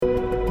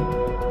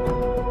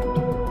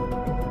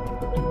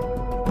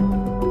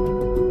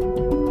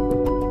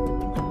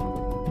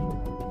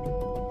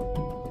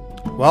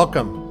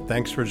Welcome.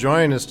 Thanks for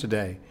joining us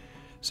today.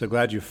 So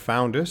glad you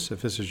found us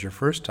if this is your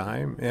first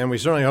time, and we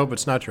certainly hope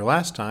it's not your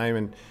last time.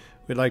 And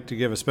we'd like to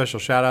give a special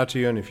shout out to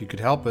you, and if you could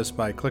help us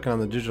by clicking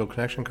on the digital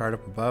connection card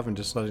up above and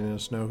just letting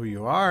us know who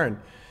you are, and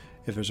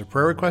if there's a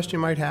prayer request you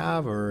might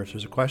have, or if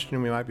there's a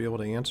question we might be able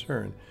to answer.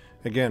 And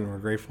again, we're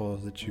grateful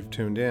that you've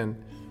tuned in.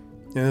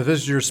 And if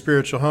this is your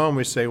spiritual home,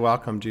 we say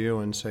welcome to you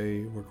and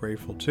say we're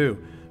grateful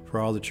too for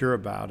all that you're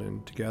about,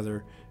 and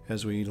together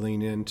as we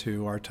lean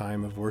into our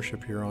time of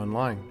worship here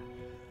online.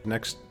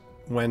 Next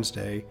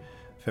Wednesday,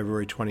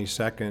 February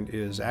 22nd,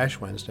 is Ash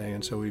Wednesday,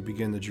 and so we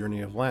begin the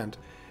journey of Lent.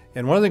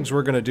 And one of the things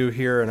we're going to do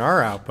here in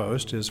our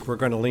outpost is we're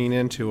going to lean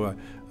into a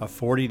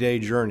 40-day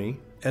journey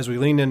as we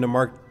lean into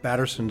Mark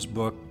Batterson's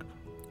book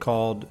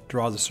called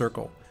Draw the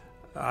Circle.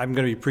 I'm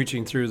going to be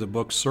preaching through the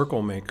book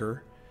Circle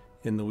Maker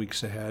in the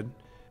weeks ahead,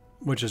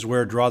 which is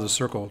where Draw the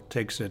Circle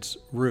takes its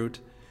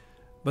root.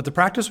 But the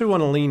practice we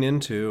want to lean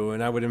into,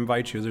 and I would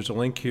invite you, there's a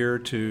link here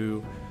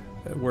to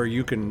where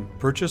you can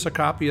purchase a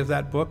copy of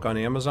that book on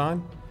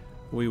Amazon.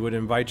 We would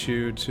invite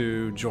you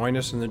to join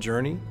us in the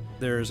journey.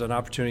 There's an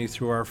opportunity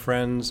through our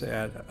friends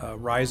at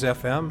Rise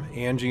FM,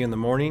 Angie in the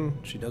morning.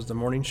 She does the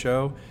morning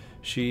show.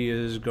 She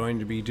is going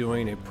to be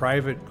doing a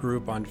private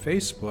group on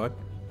Facebook.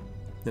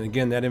 And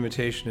again, that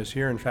invitation is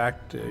here. In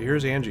fact,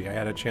 here's Angie. I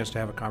had a chance to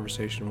have a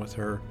conversation with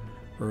her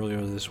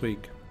earlier this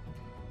week.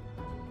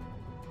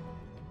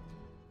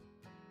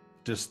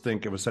 Just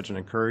think it was such an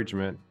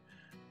encouragement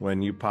when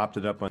you popped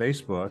it up on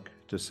Facebook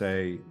to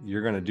say,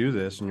 you're going to do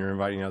this and you're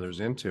inviting others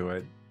into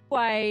it.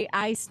 Why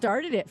I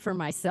started it for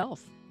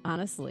myself,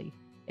 honestly,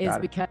 is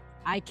because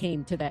I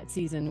came to that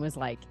season was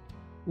like,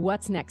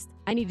 what's next?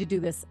 I need to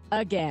do this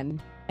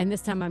again. And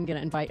this time I'm going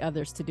to invite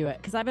others to do it.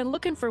 Because I've been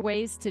looking for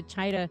ways to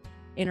try to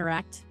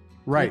interact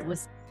with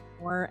listeners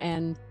more.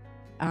 And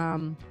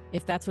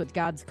if that's what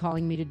God's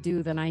calling me to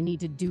do, then I need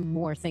to do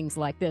more things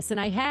like this. And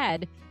I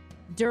had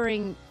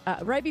during,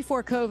 right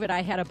before COVID,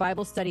 I had a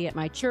Bible study at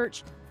my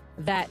church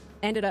that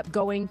ended up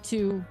going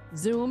to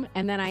Zoom.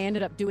 And then I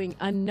ended up doing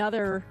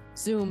another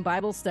Zoom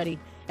Bible study.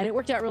 And it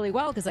worked out really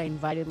well because I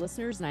invited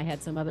listeners and I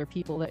had some other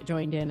people that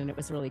joined in, and it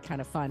was really kind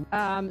of fun.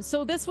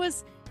 So this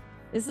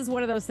is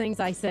one of those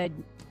things I said,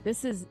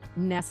 this is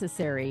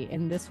necessary,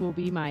 and this will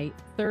be my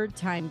third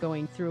time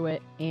going through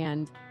it.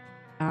 And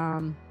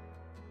I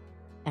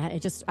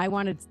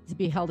wanted to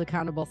be held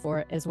accountable for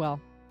it as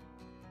well.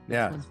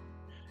 Yeah.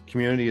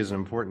 Community is an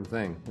important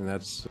thing, and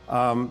that's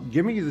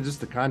give me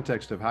just the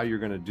context of how you're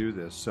going to do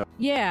this. So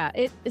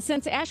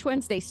since Ash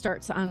Wednesday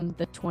starts on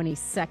the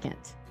 22nd,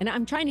 and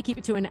I'm trying to keep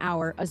it to an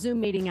hour, a Zoom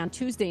meeting on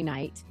Tuesday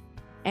night,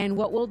 and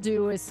what we'll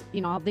do is,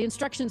 the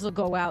instructions will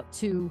go out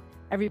to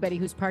everybody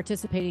who's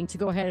participating to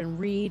go ahead and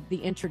read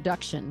the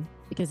introduction,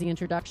 because the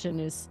introduction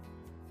is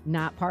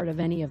not part of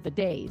any of the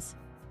days,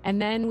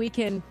 and then we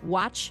can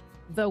watch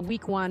the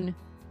week one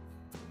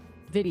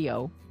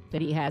video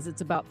that he has.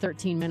 It's about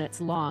 13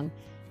 minutes long.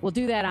 We'll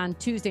do that on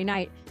Tuesday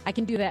night. I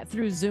can do that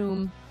through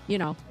Zoom,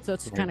 so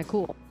it's kind of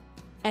cool.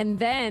 And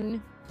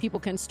then people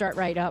can start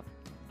right up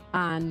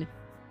on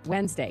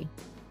Wednesday.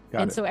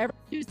 So every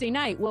Tuesday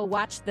night, we'll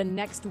watch the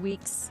next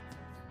week's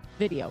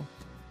video.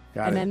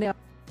 Then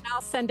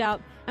I'll send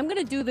out, I'm going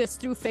to do this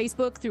through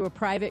Facebook, through a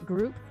private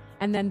group,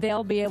 and then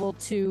they'll be able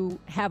to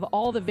have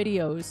all the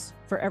videos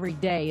for every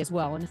day as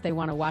well. And if they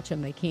want to watch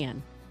them, they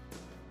can.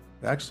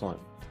 Excellent.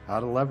 How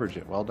to leverage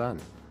it. Well done.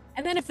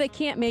 And then if they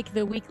can't make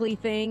the weekly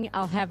thing,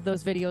 I'll have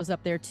those videos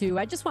up there too.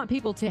 I just want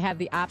people to have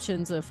the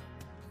options of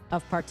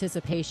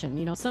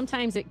participation.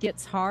 Sometimes it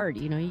gets hard.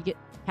 You get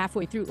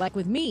halfway through. Like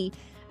with me,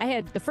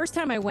 the first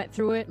time I went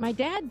through it, my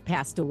dad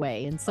passed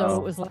away. And so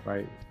it was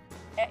like,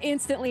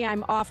 instantly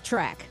I'm off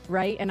track,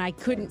 right? And I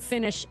couldn't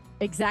finish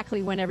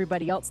exactly when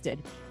everybody else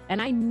did.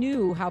 And I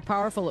knew how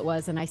powerful it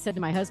was. And I said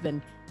to my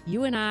husband,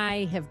 you and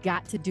I have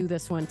got to do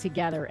this one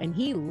together. And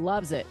he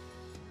loves it.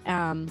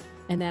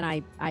 And then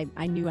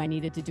I knew I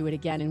needed to do it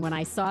again. And when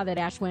I saw that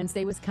Ash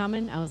Wednesday was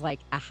coming, I was like,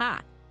 aha,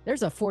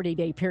 there's a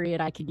 40-day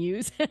period I can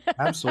use.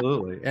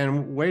 Absolutely.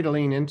 And way to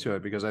lean into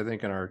it, because I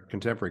think in our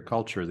contemporary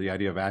culture, the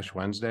idea of Ash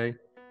Wednesday,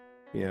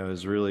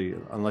 is really,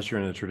 unless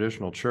you're in a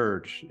traditional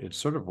church, it's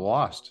sort of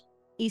lost.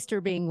 Easter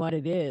being what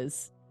it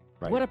is,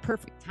 what a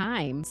perfect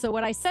time. So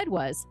what I said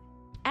was,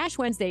 Ash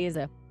Wednesday is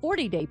a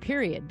 40-day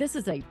period. This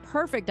is a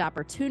perfect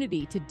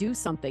opportunity to do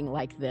something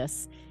like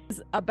this. It's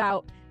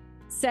about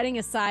setting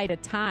aside a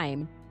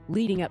time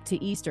leading up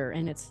to Easter,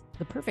 and it's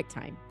the perfect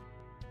time.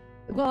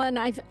 Well, and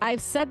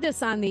I've said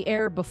this on the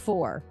air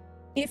before.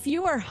 If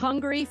you are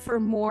hungry for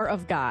more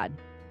of God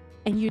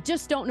and you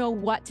just don't know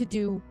what to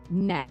do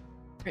next,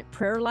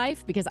 prayer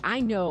life, because I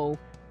know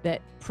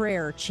that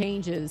prayer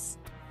changes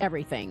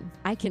everything.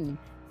 I can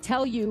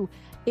tell you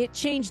it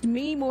changed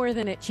me more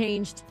than it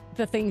changed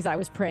the things I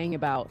was praying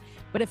about.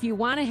 But if you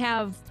want to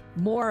have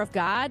more of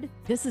God,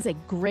 this is a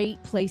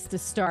great place to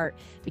start,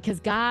 because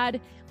God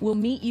will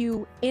meet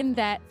you in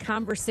that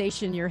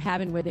conversation you're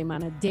having with him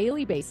on a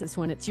daily basis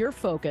when it's your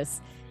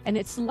focus, and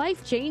it's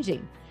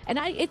life-changing. And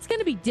it's going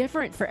to be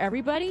different for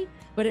everybody,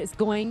 but it's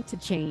going to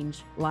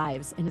change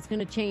lives. And it's going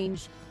to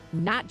change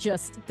not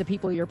just the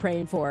people you're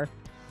praying for,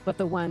 but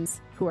the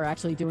ones who are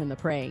actually doing the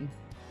praying.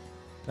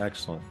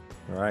 Excellent.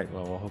 All right.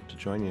 Well, we'll hope to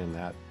join you in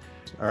that.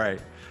 All right.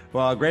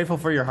 Well, grateful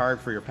for your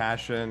heart, for your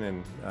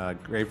passion,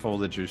 and grateful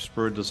that you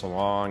spurred this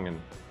along.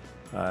 And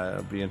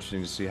it'll be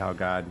interesting to see how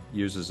God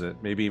uses it,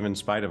 maybe even in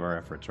spite of our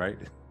efforts, right?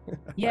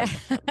 Yeah.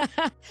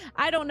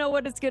 I don't know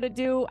what it's going to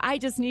do. I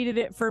just needed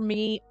it for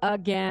me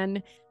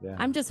again. Yeah.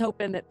 I'm just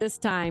hoping that this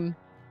time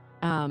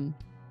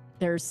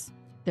there's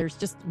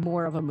just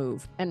more of a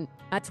move. And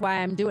that's why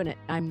I'm doing it.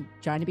 I'm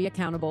trying to be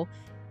accountable,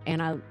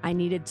 and I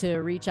needed to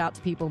reach out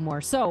to people more.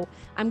 So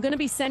I'm going to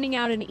be sending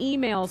out an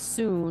email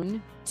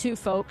soon to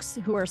folks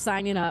who are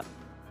signing up,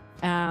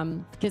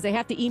 because they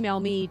have to email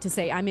me to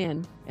say I'm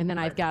in, and then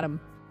I've got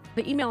them.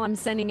 The email I'm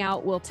sending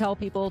out will tell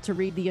people to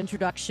read the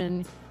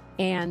introduction,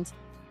 and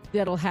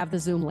that'll have the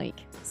Zoom link.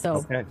 So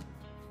okay.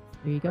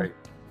 There you go. Great.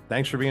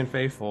 Thanks for being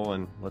faithful,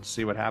 and let's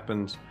see what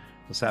happens.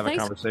 Let's have a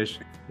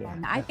conversation. Yeah.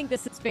 And I think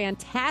this is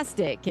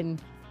fantastic.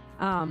 And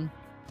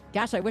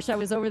gosh, I wish I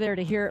was over there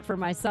to hear it for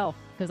myself,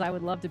 because I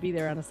would love to be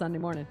there on a Sunday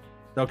morning.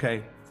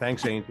 Okay.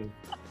 Thanks, Angie.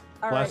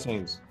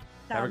 Blessings.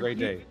 Right. Have a great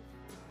day.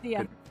 See ya.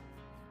 Good.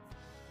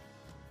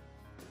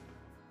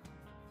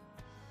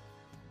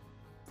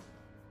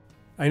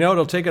 I know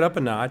it'll take it up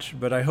a notch,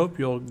 but I hope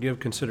you'll give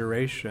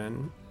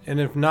consideration. And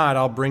if not,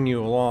 I'll bring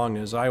you along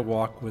as I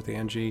walk with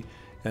Angie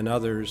and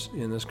others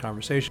in this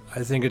conversation. I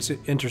think it's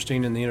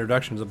interesting in the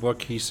introduction to the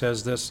book, he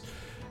says this,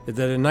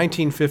 that in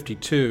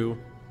 1952,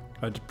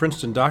 a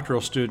Princeton doctoral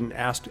student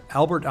asked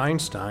Albert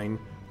Einstein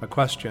a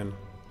question.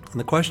 And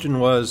the question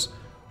was,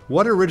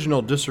 what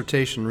original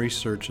dissertation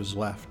research is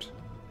left?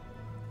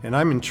 And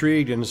I'm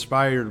intrigued and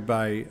inspired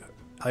by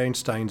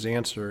Einstein's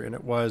answer, and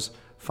it was,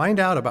 find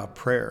out about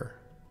prayer.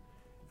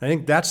 I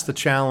think that's the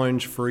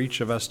challenge for each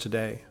of us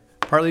today,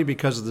 partly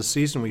because of the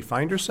season we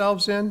find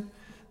ourselves in,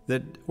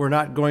 that we're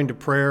not going to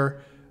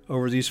prayer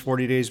over these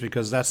 40 days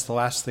because that's the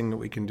last thing that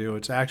we can do.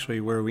 It's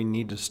actually where we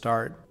need to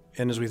start.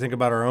 And as we think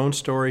about our own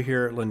story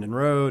here at Linden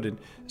Road, and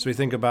as we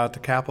think about the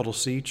Capital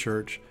C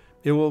Church,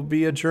 it will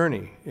be a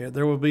journey.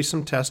 There will be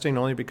some testing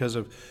only because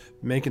of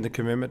making the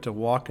commitment to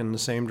walk in the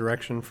same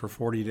direction for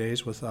 40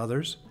 days with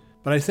others.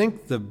 But I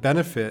think the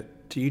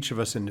benefit to each of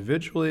us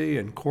individually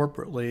and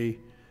corporately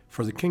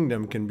for the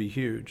kingdom can be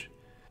huge.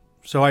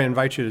 So I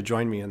invite you to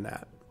join me in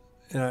that.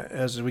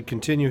 As we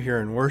continue here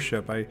in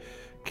worship, I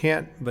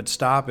can't but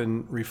stop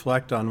and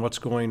reflect on what's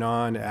going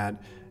on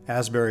at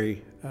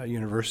Asbury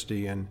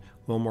University in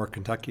Wilmore,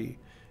 Kentucky.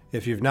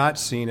 If you've not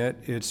seen it,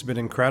 it's been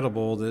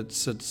incredible that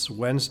since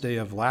Wednesday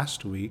of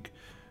last week,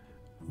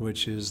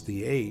 which is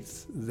the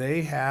 8th,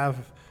 they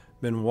have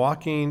been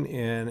walking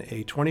in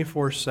a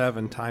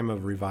 24/7 time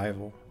of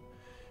revival.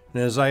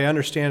 And as I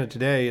understand it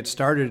today, it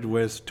started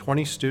with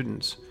 20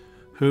 students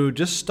who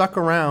just stuck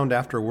around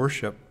after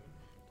worship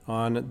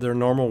on their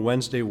normal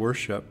Wednesday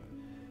worship.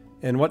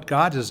 And what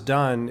God has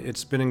done,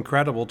 it's been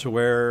incredible to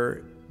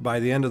where by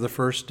the end of the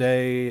first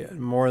day,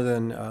 more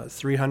than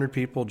 300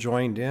 people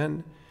joined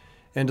in.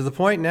 And to the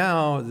point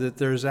now that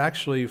there's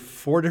actually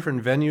 4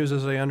 different venues,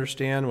 as I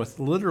understand, with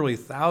literally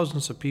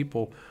thousands of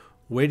people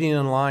waiting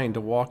in line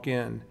to walk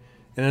in.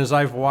 And as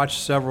I've watched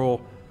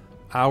several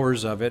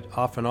hours of it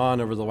off and on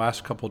over the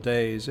last couple of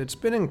days, it's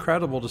been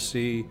incredible to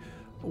see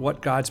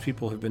what God's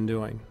people have been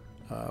doing,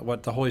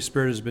 what the Holy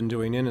Spirit has been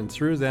doing in and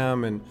through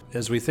them. And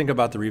as we think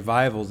about the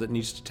revival that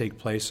needs to take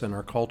place in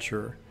our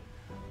culture,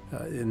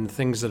 in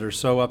things that are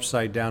so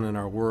upside down in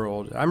our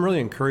world, I'm really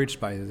encouraged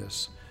by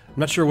this. I'm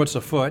not sure what's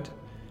afoot,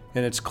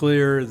 and it's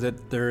clear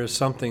that there is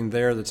something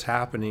there that's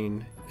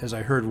happening. As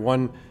I heard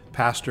one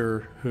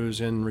pastor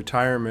who's in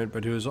retirement,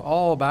 but who's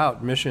all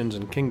about missions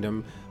and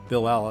kingdom,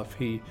 Bill Elliff,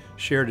 he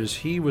shared as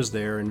he was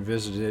there and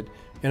visited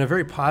in a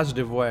very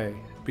positive way,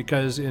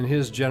 because in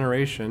his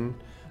generation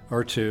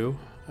or two,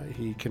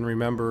 he can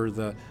remember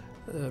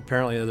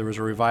apparently there was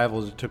a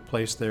revival that took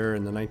place there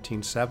in the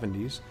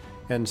 1970s,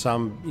 and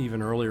some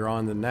even earlier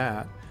on than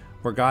that,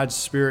 where God's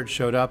Spirit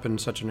showed up in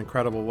such an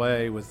incredible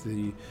way with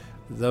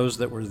those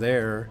that were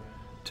there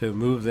to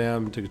move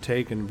them to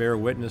take and bear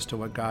witness to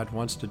what God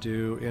wants to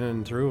do in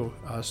and through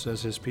us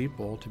as His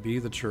people, to be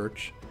the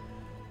church.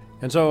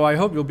 And so I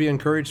hope you'll be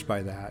encouraged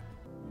by that.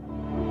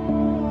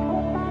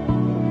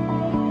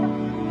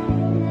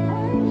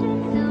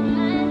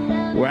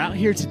 We're out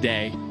here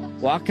today,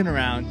 walking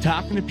around,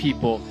 talking to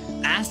people,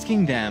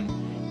 asking them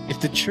if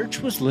the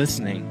church was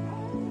listening,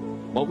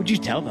 what would you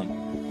tell them?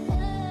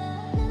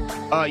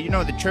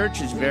 The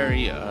church is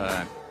very,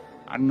 I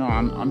don't know,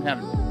 I'm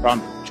having a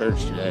problem with the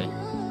church today.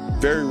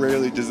 Very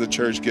rarely does the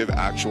church give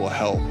actual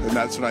help, and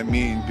that's what I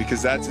mean,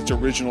 because that's its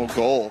original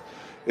goal,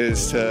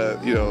 is to,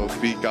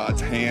 be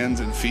God's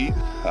hands and feet,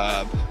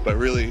 but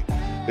really,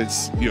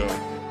 it's,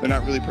 they're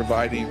not really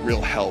providing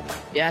real help.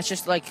 Yeah, it's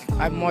just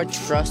I more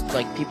trust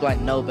people I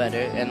know better,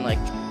 and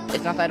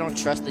it's not that I don't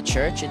trust the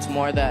church, it's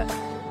more that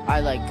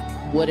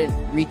I wouldn't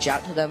reach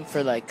out to them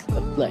for the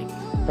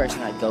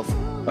person I'd go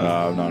for.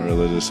 I'm not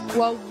religious.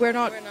 Well, we're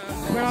not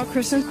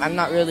Christians. I'm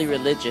not really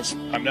religious.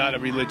 I'm not a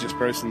religious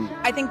person.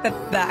 I think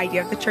that the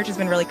idea of the church has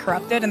been really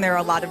corrupted, and there are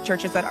a lot of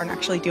churches that aren't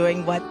actually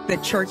doing what the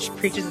church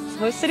preaches it's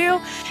supposed to do.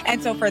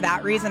 And so for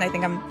that reason, I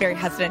think I'm very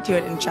hesitant to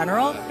it in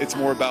general. It's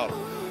more about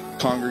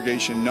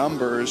congregation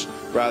numbers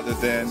rather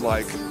than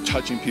like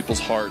touching people's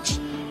hearts.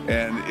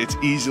 And it's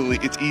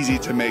easy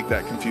to make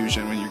that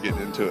confusion when you're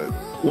getting into it.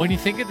 When you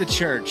think of the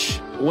church,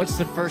 what's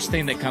the first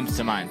thing that comes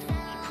to mind?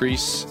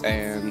 Priests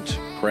and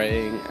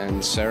praying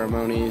and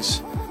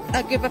ceremonies.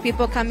 A group of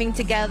people coming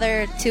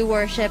together to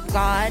worship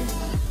God,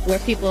 where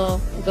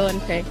people go and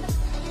pray.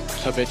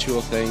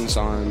 Habitual things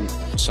on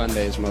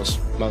Sundays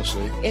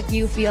mostly. If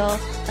you feel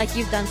like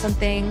you've done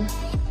something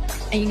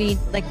and you need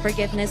like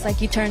forgiveness, like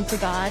you turn to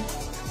God.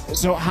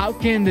 So how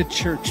can the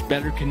church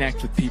better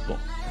connect with people?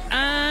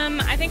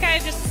 I think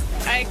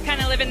I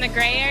kind of live in the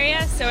gray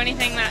area, so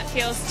anything that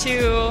feels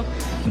too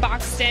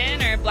boxed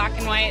in or black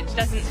and white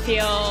doesn't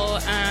feel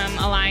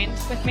aligned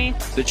with me.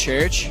 The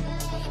church?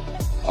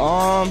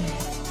 I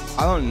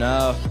don't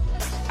know.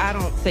 I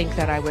don't think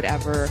that I would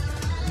ever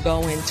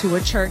go into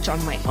a church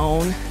on my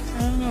own. I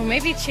don't know,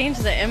 maybe change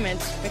the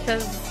image,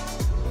 because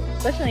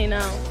especially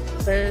now,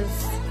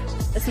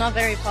 it's not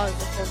very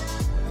positive.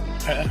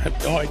 I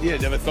have no idea,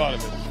 never thought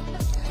of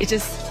it. It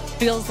just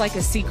feels like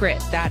a secret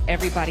that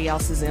everybody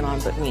else is in on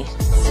but me.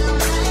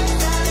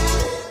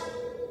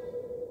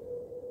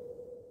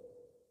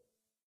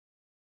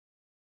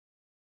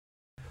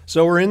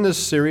 So we're in this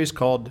series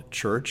called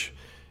Church,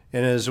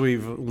 and as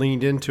we've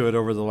leaned into it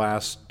over the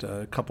last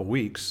couple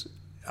weeks,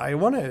 I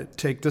want to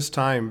take this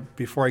time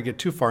before I get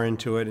too far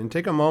into it and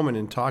take a moment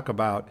and talk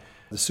about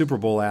the Super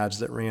Bowl ads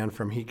that ran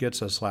from He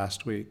Gets Us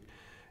last week.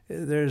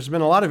 There's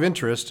been a lot of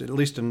interest, at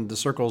least in the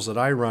circles that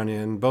I run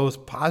in,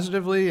 both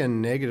positively and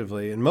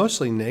negatively, and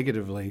mostly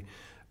negatively,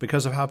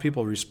 because of how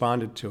people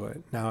responded to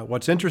it. Now,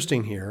 what's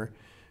interesting here,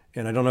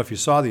 and I don't know if you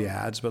saw the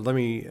ads, but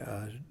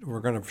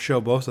we're going to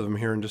show both of them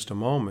here in just a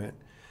moment.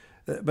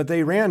 But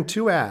they ran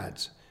two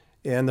ads,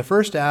 and the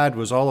first ad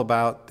was all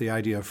about the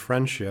idea of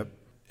friendship,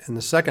 and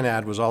the second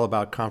ad was all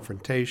about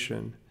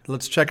confrontation.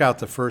 Let's check out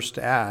the first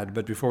ad,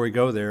 but before we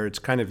go there, it's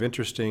kind of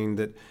interesting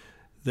that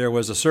there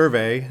was a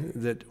survey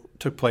that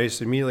took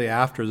place immediately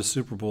after the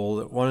Super Bowl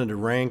that wanted to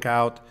rank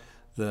out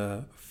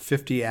the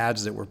 50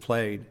 ads that were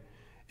played.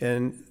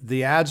 And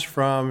the ads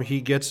from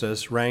He Gets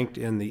Us ranked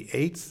in the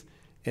 8th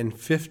and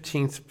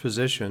 15th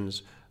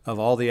positions of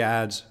all the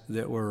ads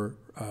that were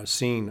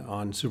seen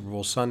on Super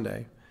Bowl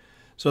Sunday.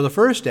 So the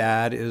first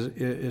ad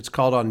it's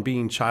called On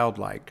Being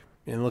Childlike,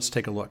 and let's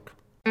take a look.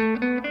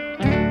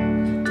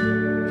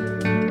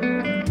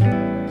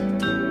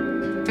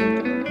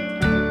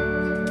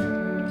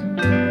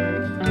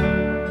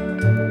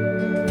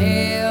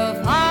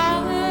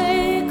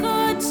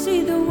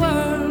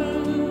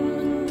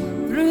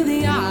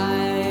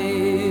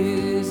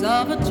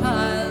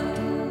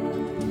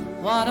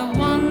 What a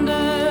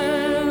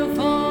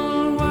wonderful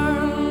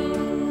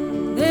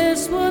world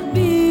this would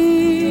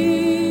be.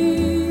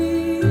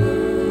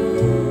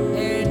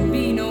 There'd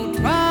be no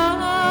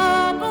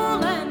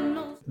trouble and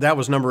no... That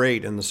was number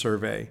 8 in the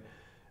survey.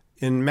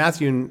 In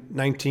Matthew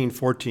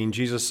 19:14,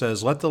 Jesus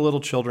says, "Let the little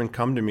children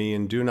come to me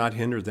and do not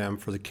hinder them,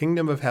 for the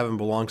kingdom of heaven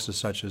belongs to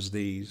such as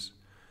these."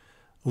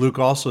 Luke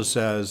also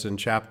says in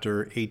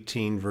chapter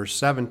 18, verse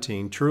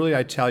 17, "Truly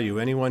I tell you,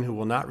 anyone who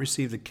will not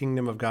receive the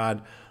kingdom of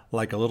God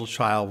like a little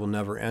child will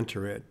never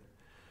enter it."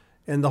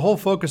 And the whole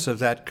focus of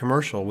that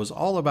commercial was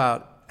all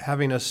about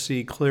having us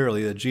see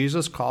clearly that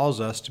Jesus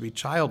calls us to be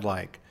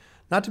childlike,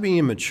 not to be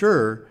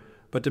immature,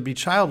 but to be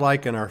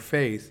childlike in our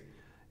faith,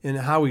 in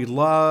how we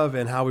love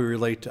and how we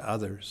relate to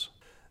others.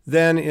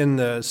 Then in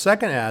the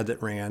second ad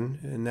that ran,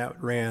 and that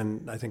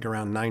ran, I think,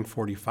 around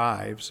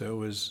 9:45, so it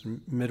was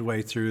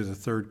midway through the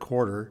third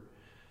quarter,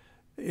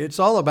 it's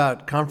all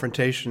about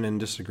confrontation and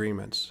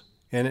disagreements.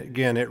 And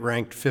again, it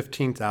ranked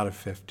 15th out of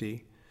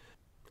 50.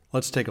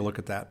 Let's take a look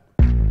at that.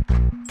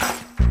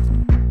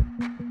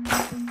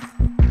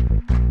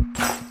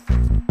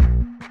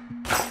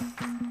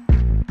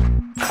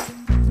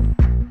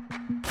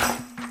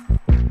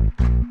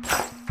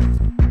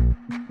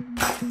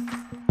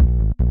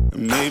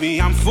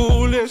 Maybe I'm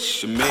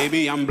foolish,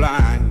 maybe I'm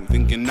blind,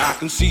 thinking I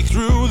can see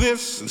through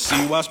this and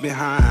see what's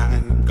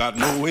behind. Got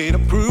no way to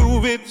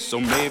prove it, so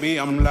maybe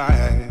I'm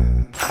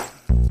lying.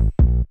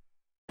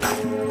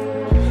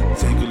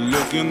 Take a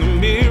look in the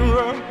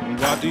mirror,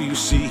 what do you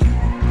see?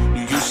 Do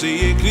you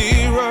see it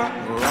clearer,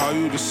 or are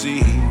you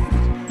deceived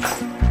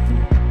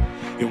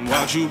in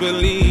what you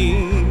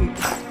believe?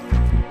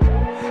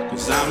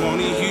 'Cause I'm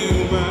only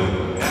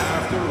human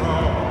after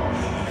all.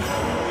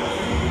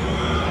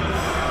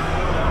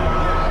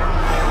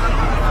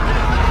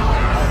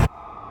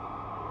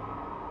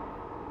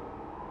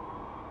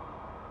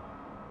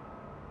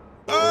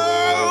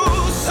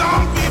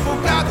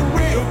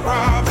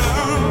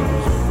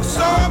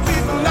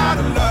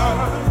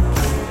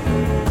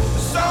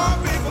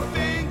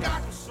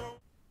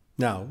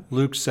 Now,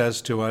 Luke says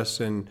to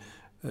us in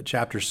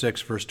chapter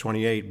 6, verse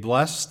 28,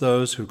 "Bless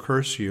those who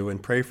curse you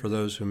and pray for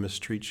those who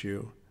mistreat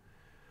you."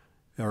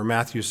 Or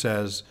Matthew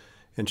says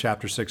in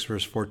chapter 6,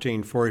 verse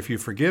 14, "For if you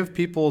forgive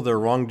people their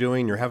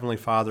wrongdoing, your heavenly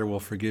Father will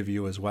forgive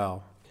you as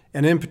well."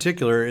 And in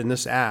particular, in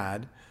this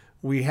ad,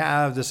 we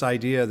have this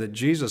idea that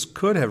Jesus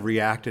could have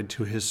reacted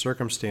to his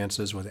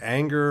circumstances with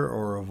anger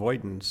or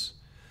avoidance,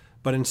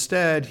 but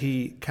instead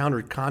he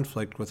countered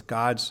conflict with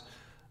God's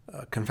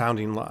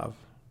confounding love.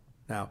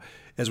 Now,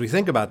 as we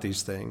think about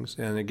these things,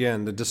 and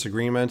again, the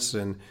disagreements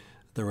and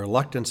the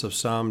reluctance of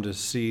some to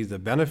see the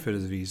benefit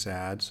of these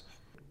ads,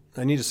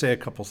 I need to say a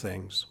couple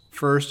things.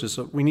 First is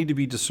that we need to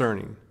be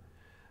discerning.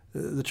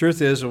 The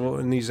truth is,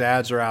 when these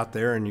ads are out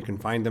there and you can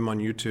find them on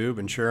YouTube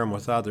and share them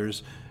with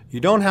others, you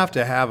don't have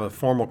to have a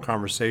formal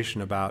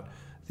conversation about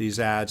these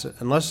ads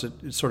unless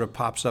it sort of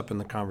pops up in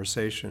the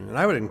conversation. And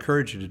I would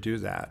encourage you to do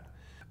that.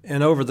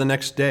 And over the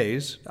next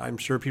days, I'm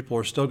sure people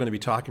are still going to be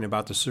talking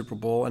about the Super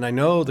Bowl. And I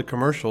know the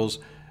commercials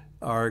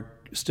are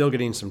still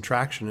getting some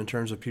traction in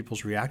terms of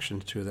people's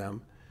reactions to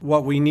them.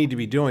 What we need to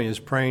be doing is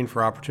praying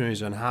for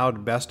opportunities on how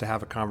best to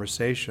have a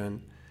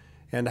conversation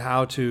and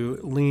how to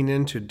lean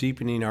into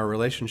deepening our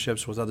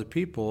relationships with other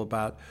people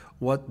about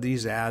what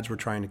these ads were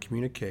trying to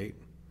communicate.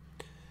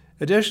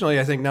 Additionally,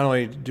 I think not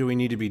only do we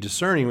need to be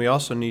discerning, we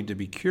also need to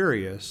be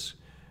curious.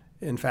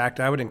 In fact,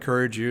 I would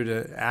encourage you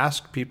to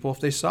ask people if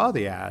they saw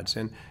the ads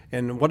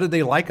and what did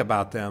they like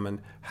about them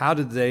and how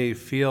did they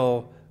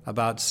feel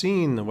about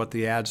seeing what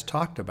the ads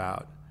talked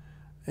about.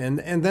 And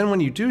then when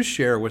you do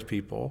share with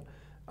people,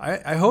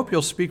 I hope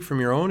you'll speak from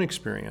your own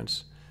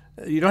experience.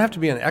 You don't have to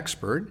be an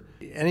expert.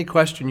 Any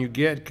question you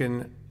get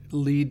can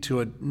lead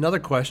to another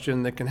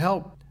question that can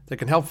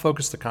help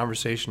focus the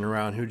conversation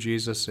around who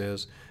Jesus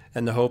is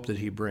and the hope that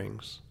he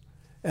brings.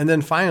 And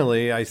then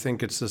finally, I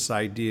think it's this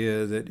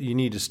idea that you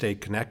need to stay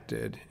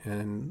connected.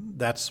 And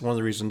that's one of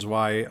the reasons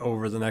why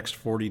over the next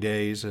 40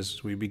 days,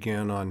 as we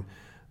begin on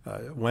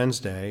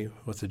Wednesday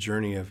with the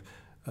journey of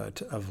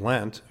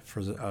Lent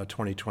for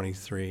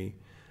 2023,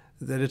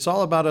 that it's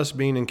all about us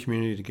being in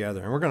community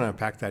together. And we're going to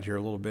unpack that here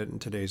a little bit in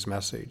today's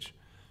message.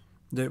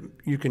 That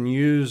you can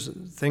use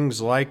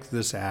things like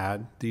these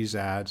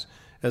ads,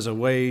 as a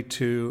way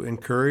to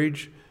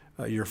encourage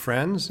your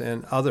friends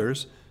and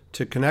others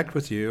to connect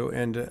with you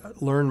and to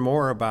learn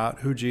more about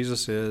who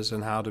Jesus is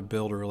and how to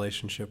build a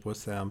relationship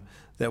with them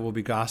that will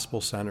be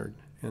gospel-centered.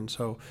 And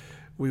so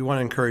we want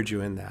to encourage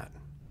you in that.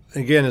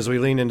 Again, as we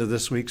lean into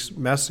this week's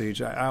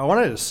message, I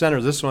wanted to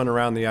center this one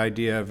around the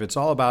idea of it's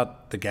all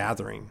about the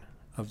gathering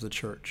of the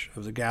church,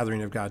 of the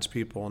gathering of God's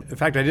people. In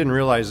fact, I didn't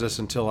realize this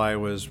until I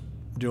was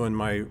doing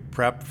my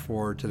prep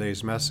for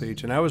today's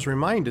message, and I was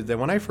reminded that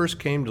when I first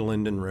came to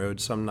Linden Road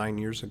some 9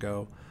 years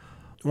ago,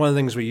 one of the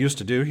things we used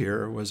to do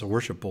here was a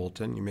worship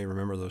bulletin. You may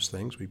remember those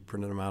things. We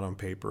printed them out on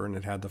paper, and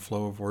it had the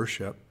flow of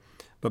worship.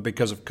 But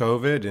because of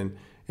COVID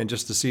and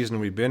just the season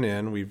we've been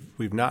in,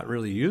 we've not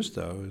really used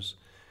those.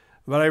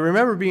 But I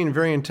remember being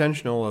very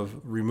intentional of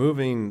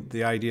removing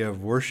the idea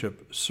of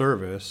worship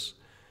service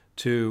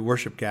to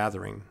worship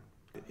gathering.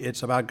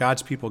 It's about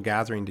God's people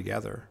gathering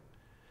together.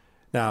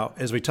 Now,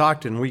 as we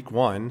talked in week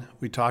 1,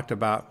 we talked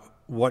about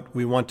what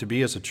we want to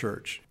be as a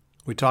church.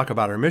 We talk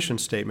about our mission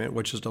statement,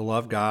 which is to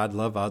love God,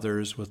 love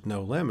others with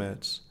no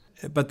limits.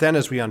 But then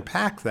as we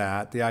unpack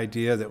that, the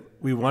idea that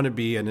we want to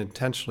be an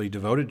intentionally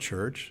devoted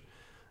church,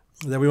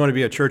 that we want to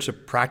be a church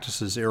that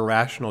practices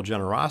irrational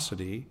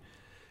generosity,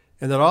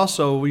 and that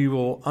also we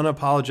will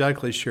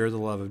unapologetically share the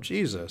love of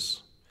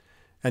Jesus.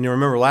 And you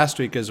remember last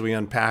week as we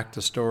unpacked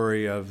the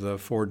story of the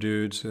 4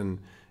 dudes and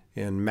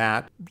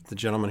Matt, the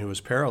gentleman who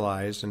was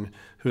paralyzed, and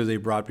who they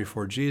brought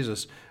before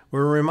Jesus, we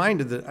were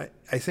reminded that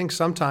I think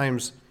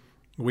sometimes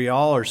we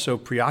all are so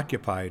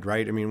preoccupied,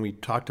 right? I mean, we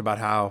talked about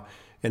how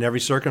in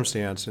every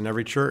circumstance, in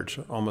every church,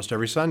 almost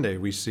every Sunday,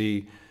 we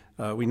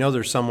know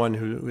there's someone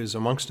who is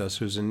amongst us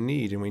who's in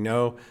need, and we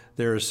know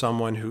there is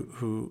someone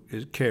who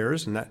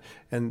cares and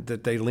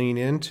that they lean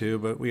into,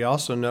 but we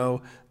also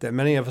know that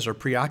many of us are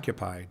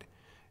preoccupied.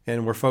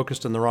 And we're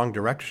focused in the wrong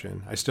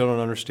direction. I still don't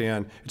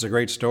understand. It's a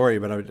great story,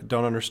 but I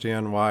don't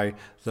understand why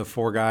the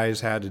 4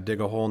 guys had to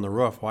dig a hole in the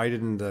roof. Why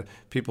didn't the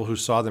people who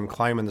saw them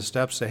climbing the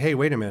steps say, "Hey,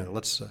 wait a minute,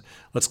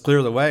 let's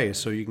clear the way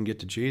so you can get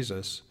to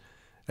Jesus"?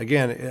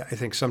 Again, I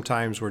think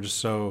sometimes we're just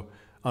so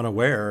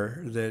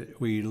unaware that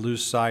we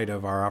lose sight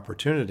of our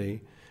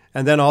opportunity.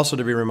 And then also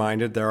to be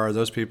reminded, there are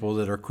those people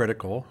that are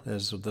critical,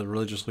 as the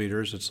religious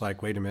leaders. It's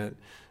like, wait a minute,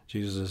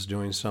 Jesus is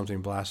doing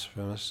something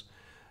blasphemous.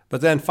 But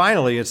then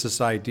finally, it's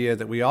this idea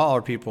that we all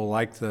are people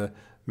like the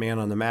man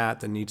on the mat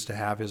that needs to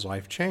have his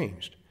life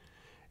changed.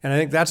 And I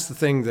think that's the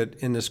thing that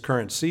in this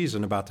current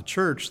season about the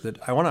church that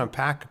I want to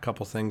unpack a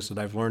couple things that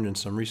I've learned in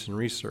some recent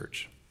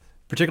research,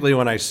 particularly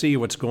when I see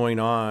what's going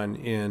on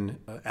in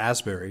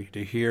Asbury,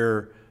 to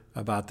hear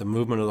about the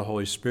movement of the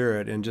Holy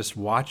Spirit and just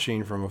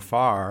watching from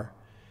afar.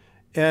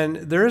 And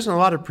there isn't a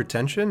lot of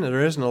pretension.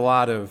 There isn't a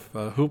lot of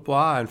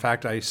hoopla. In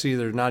fact, I see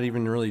they're not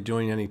even really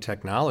doing any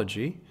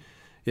technology.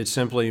 It's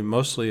simply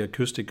mostly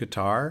acoustic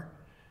guitar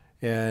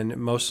and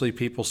mostly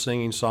people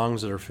singing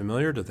songs that are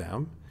familiar to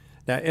them.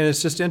 Now, and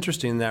it's just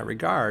interesting in that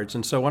regards.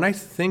 And so when I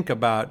think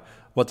about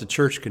what the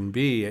church can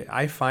be,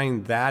 I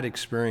find that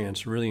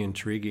experience really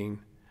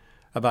intriguing.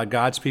 about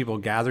God's people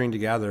gathering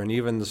together, and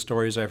even the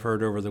stories I've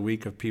heard over the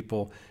week of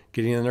people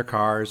getting in their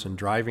cars and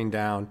driving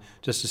down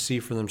just to see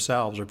for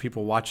themselves, or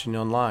people watching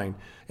online.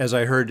 As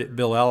I heard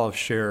Bill Elliff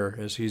share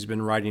as he's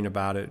been writing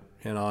about it,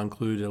 and I'll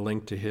include a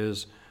link to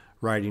his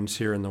writings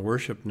here in the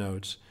worship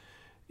notes,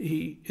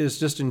 he is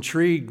just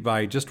intrigued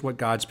by just what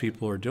God's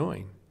people are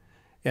doing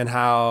and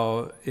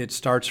how it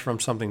starts from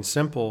something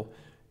simple,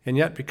 and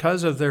yet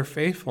because of their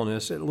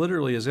faithfulness, it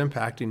literally is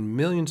impacting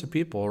millions of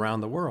people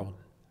around the world.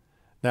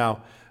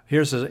 Now,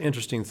 here's an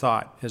interesting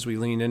thought as we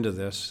lean into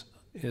this,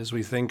 as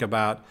we think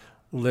about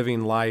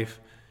living life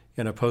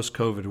in a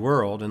post-COVID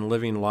world and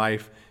living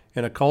life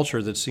in a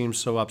culture that seems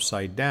so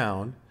upside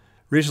down.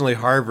 Recently,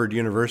 Harvard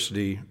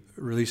University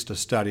released a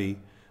study.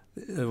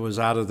 It was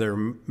out of their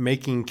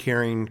Making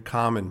Caring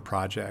Common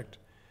project.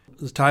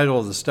 The title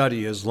of the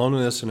study is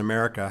Loneliness in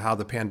America, How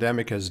the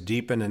Pandemic Has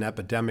Deepened an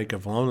Epidemic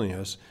of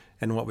Loneliness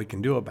and What We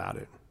Can Do About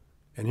It.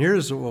 And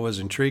here's what was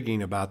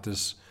intriguing about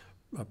this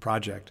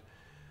project.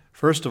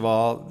 First of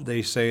all,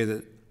 they say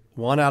that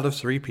 1 out of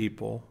 3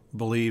 people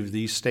believe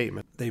these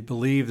statements. They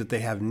believe that they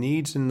have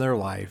needs in their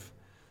life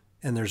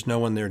and there's no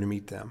one there to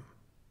meet them.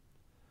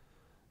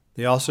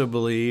 They also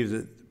believe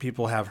that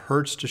people have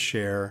hurts to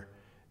share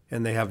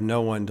and they have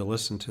no one to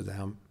listen to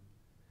them.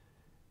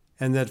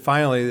 And that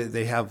finally,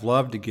 they have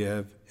love to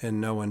give and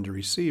no one to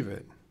receive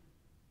it.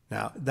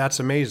 Now, that's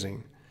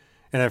amazing.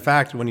 And in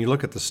fact, when you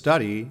look at the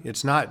study,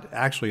 it's not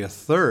actually a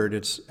third,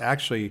 it's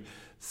actually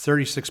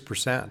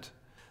 36%.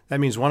 That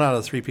means 1 out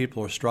of 3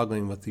 people are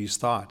struggling with these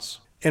thoughts.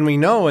 And we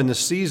know in the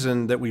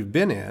season that we've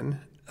been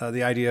in,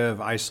 the idea of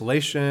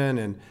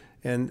isolation,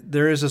 and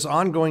there is this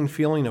ongoing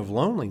feeling of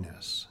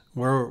loneliness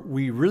where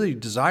we really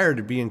desire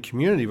to be in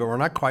community, but we're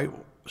not quite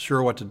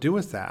sure what to do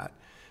with that.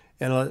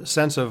 And a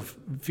sense of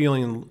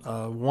feeling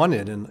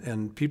wanted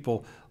and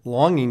people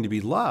longing to be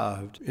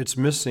loved, it's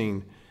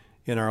missing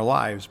in our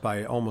lives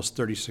by almost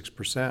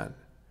 36%.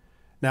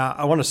 Now,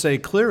 I want to say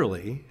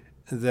clearly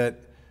that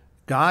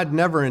God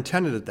never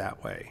intended it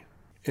that way.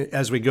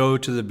 As we go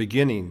to the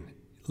beginning,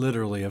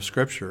 literally, of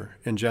Scripture,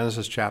 in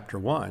Genesis chapter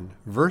 1,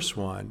 verse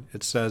 1,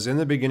 it says, "In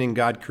the beginning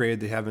God created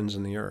the heavens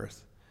and the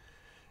earth."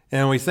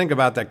 And when we think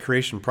about that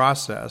creation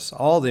process,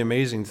 all the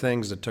amazing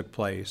things that took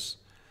place,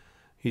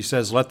 he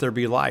says, "Let there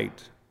be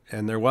light,"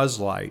 and there was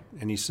light,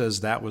 and he says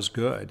that was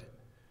good.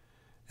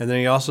 And then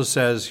he also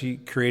says he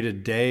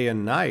created day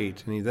and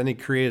night, and then he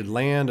created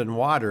land and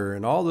water,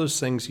 and all those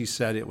things he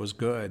said it was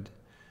good.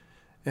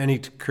 And he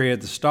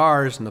created the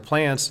stars and the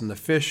plants and the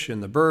fish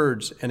and the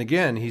birds, and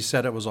again, he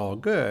said it was all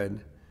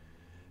good.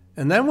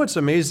 And then what's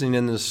amazing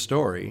in this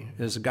story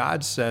is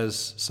God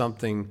says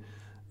something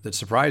that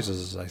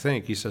surprises us, I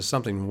think. He says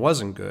something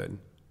wasn't good.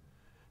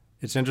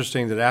 It's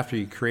interesting that after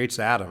he creates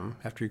Adam,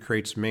 after he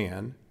creates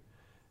man,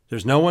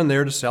 there's no one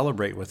there to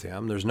celebrate with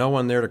him. There's no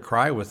one there to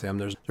cry with him.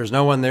 There's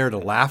no one there to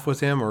laugh with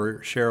him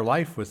or share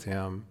life with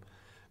him.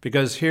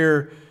 Because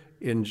here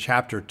in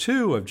chapter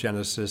 2 of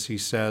Genesis, he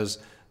says,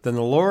 "Then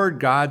the Lord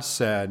God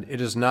said, 'It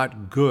is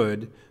not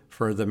good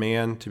for the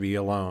man to be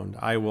alone.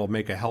 I will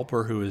make a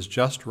helper who is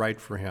just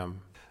right for him.'"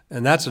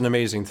 And that's an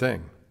amazing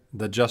thing,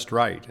 the just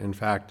right. In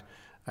fact,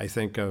 I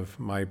think of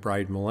my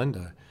bride,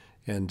 Melinda,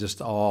 and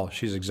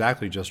she's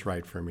exactly just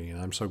right for me. And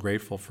I'm so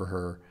grateful for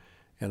her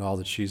and all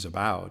that she's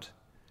about.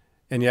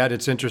 And yet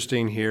it's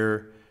interesting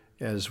here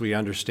as we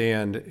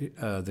understand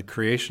the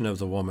creation of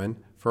the woman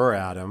for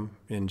Adam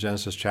in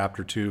Genesis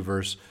chapter 2,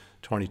 verse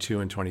 22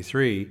 and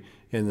 23,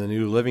 in the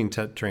New Living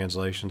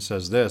Translation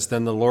says this,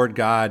 "Then the Lord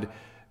God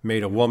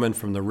made a woman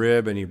from the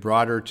rib, and he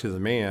brought her to the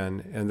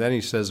man." And then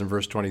he says in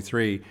verse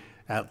 23,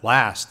 "At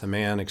last," the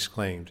man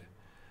exclaimed.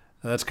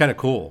 That's kind of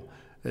cool.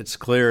 It's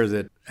clear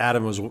that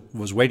Adam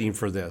was waiting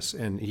for this,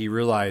 and he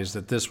realized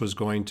that this was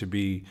going to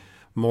be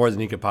more than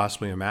he could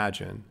possibly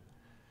imagine.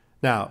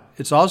 Now,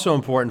 it's also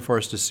important for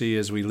us to see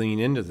as we lean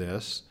into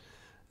this,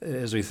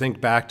 as we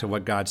think back to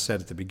what God said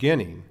at the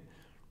beginning,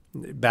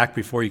 back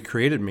before he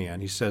created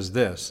man, he says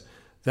this,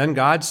 "Then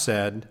God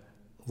said,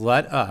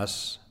 'Let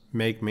us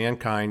make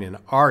mankind in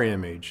our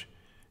image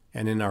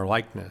and in our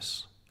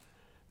likeness.'"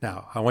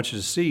 Now, I want you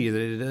to see that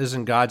it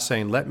isn't God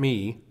saying, "Let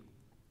me,"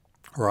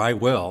 or "I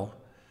will."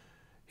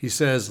 He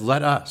says,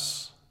 "Let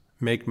us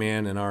make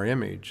man in our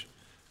image,"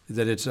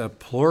 that it's a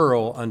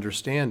plural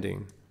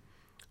understanding,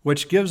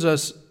 which gives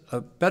us a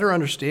better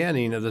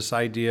understanding of this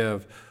idea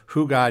of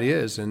who God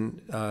is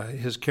and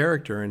his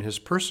character and his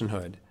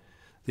personhood,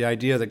 the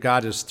idea that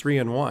God is 3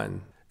 in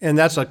 1. And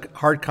that's a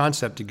hard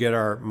concept to get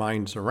our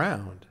minds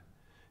around.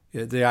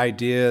 The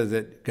idea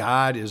that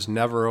God is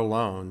never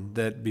alone,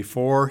 that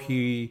before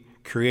he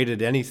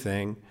created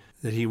anything,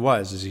 that he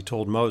was, as he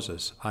told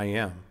Moses, "I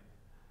am."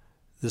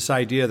 This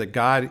idea that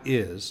God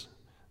is,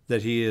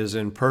 that he is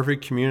in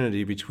perfect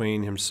community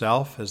between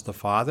himself as the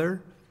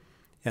Father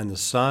and the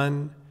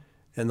Son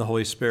and the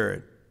Holy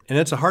Spirit. And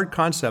it's a hard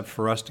concept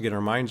for us to get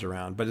our minds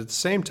around, but at the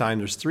same time,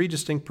 there's 3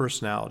 distinct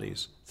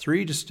personalities,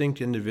 3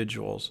 distinct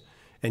individuals,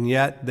 and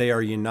yet they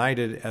are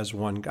united as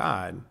one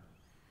God.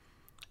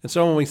 And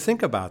so when we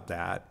think about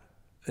that,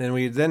 and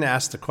we then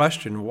ask the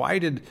question, why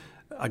did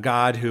a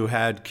God who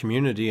had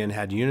community and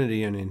had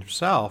unity in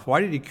himself, why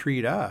did he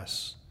create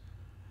us?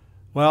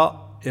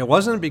 Well, it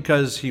wasn't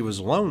because he was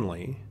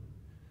lonely.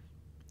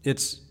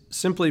 It's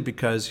simply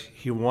because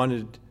he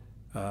wanted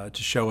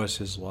to show us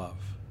his love.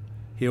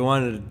 He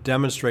wanted to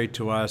demonstrate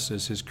to us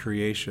as his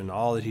creation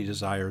all that he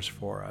desires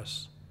for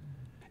us.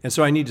 And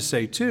so I need to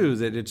say, too,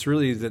 that it's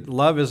really that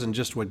love isn't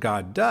just what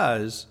God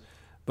does,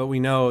 but we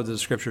know that the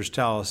scriptures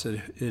tell us that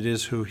it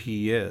is who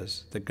he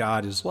is, that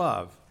God is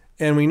love.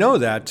 And we know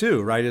that,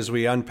 too, right, as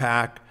we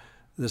unpack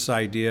this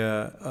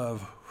idea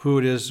of who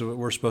it is that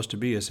we're supposed to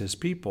be as his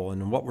people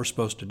and what we're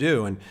supposed to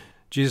do. And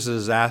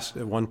Jesus is asked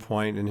at one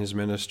point in his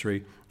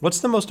ministry, what's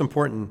the most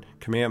important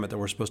commandment that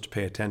we're supposed to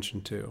pay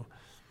attention to?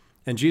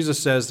 And Jesus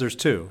says there's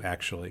two,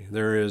 actually.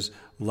 There is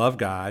love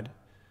God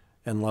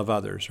and love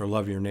others, or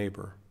love your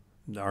neighbor,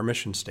 our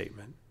mission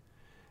statement.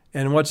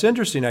 And what's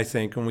interesting, I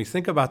think, when we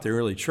think about the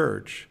early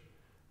church,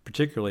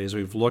 particularly as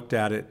we've looked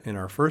at it in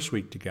our first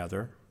week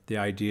together, the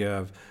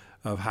idea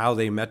of how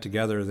they met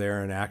together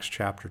there in Acts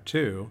chapter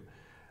 2,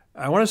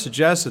 I want to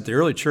suggest that the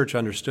early church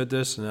understood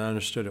this and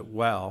understood it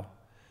well,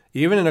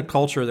 even in a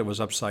culture that was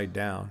upside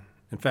down.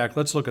 In fact,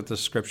 let's look at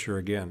this scripture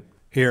again.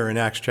 Here in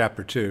Acts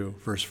chapter 2,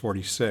 verse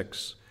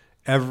 46,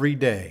 every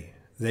day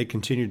they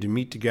continued to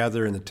meet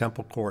together in the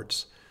temple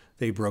courts.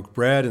 They broke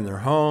bread in their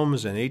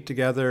homes and ate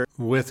together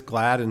with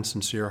glad and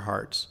sincere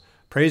hearts,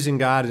 praising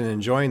God and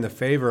enjoying the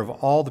favor of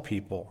all the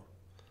people.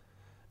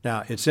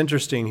 Now, it's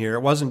interesting here.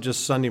 It wasn't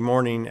just Sunday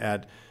morning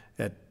at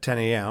 10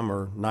 a.m.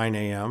 or 9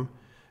 a.m.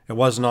 It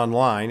wasn't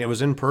online. It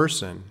was in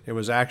person. It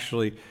was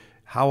actually,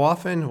 how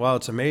often? Well,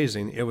 it's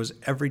amazing. It was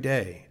every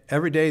day.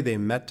 Every day they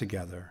met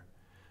together.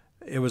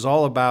 It was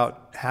all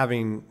about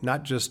having,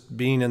 not just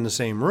being in the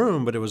same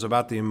room, but it was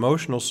about the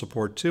emotional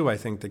support too, I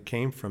think, that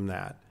came from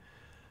that.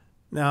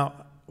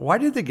 Now, why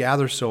did they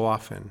gather so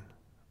often?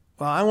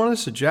 Well, I want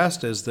to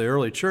suggest as the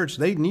early church,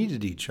 they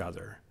needed each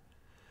other.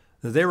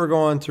 That they were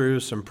going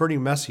through some pretty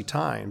messy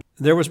times.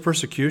 There was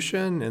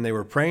persecution, and they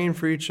were praying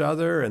for each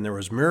other, and there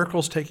was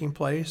miracles taking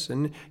place.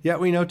 And yet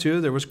we know,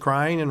 too, there was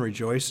crying and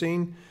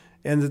rejoicing,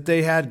 and that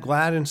they had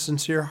glad and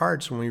sincere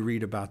hearts when we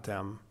read about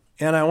them.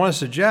 And I want to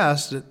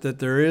suggest that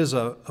there is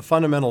a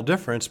fundamental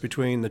difference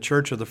between the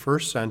church of the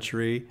first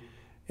century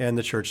and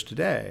the church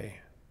today.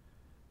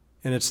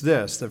 And it's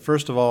this, that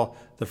first of all,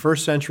 the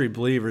first century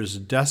believers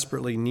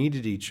desperately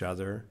needed each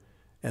other,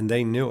 and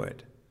they knew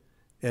it.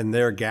 And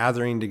their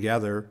gathering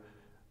together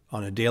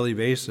on a daily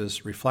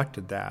basis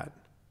reflected that.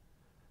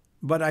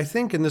 But I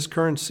think in this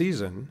current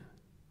season,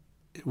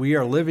 we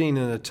are living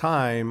in a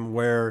time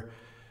where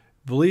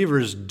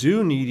believers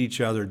do need each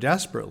other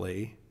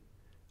desperately,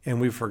 and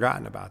we've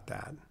forgotten about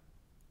that.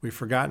 We've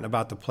forgotten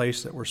about the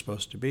place that we're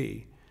supposed to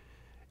be.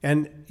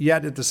 And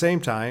yet at the same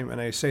time,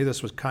 and I say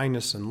this with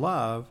kindness and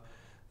love,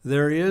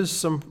 there is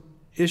some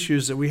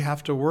issues that we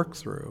have to work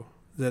through.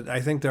 That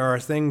I think there are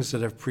things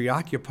that have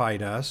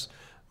preoccupied us,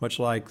 much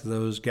like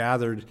those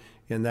gathered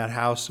in that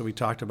house that we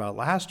talked about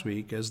last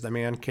week as the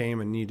man came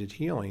and needed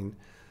healing,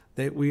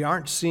 that we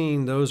aren't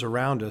seeing those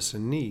around us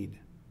in need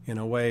in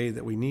a way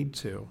that we need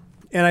to.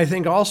 And I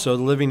think also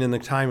living in the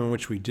time in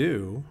which we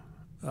do,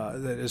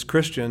 that as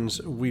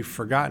Christians, we've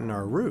forgotten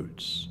our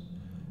roots.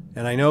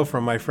 And I know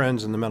from my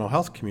friends in the mental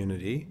health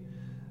community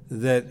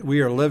that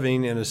we are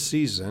living in a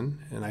season,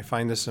 and I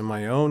find this in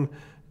my own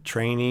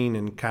training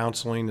and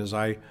counseling as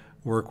I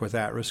work with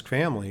at-risk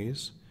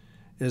families,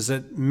 is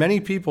that many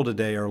people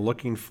today are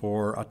looking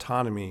for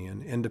autonomy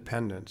and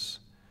independence.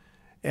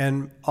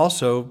 And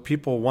also,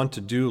 people want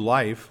to do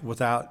life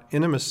without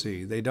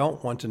intimacy. They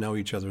don't want to know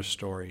each other's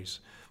stories.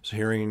 So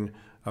hearing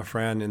a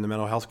friend in the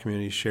mental health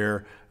community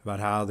share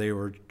about how they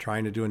were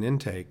trying to do an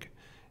intake,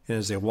 and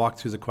as they walked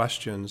through the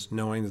questions,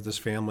 knowing that this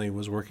family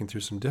was working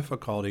through some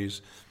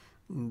difficulties,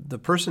 the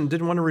person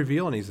didn't want to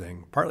reveal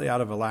anything, partly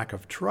out of a lack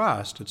of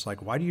trust. It's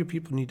like, why do you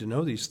people need to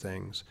know these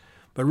things?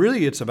 But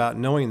really, it's about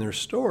knowing their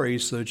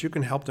stories so that you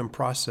can help them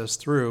process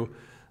through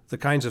the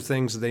kinds of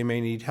things that they may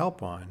need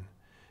help on.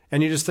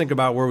 And you just think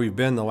about where we've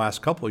been the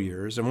last couple of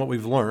years and what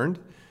we've learned.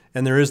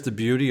 And there is the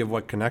beauty of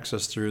what connects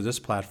us through this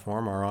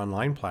platform, our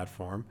online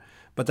platform.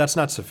 But that's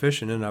not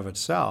sufficient in and of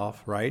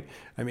itself, right?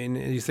 I mean,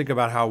 you think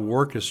about how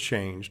work has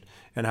changed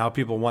and how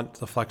people want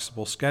the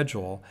flexible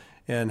schedule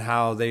and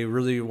how they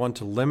really want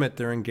to limit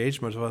their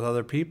engagement with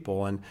other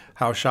people, and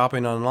how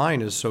shopping online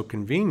is so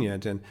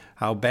convenient, and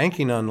how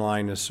banking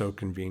online is so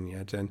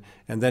convenient, and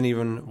then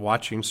even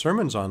watching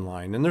sermons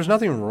online. And there's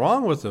nothing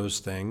wrong with those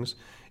things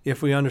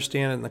if we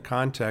understand it in the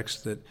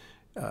context that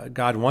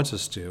God wants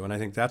us to. And I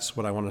think that's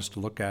what I want us to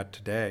look at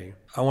today.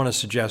 I want to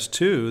suggest,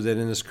 too, that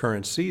in this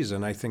current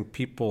season, I think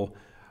people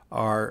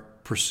are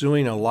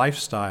pursuing a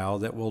lifestyle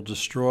that will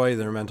destroy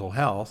their mental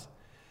health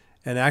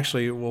and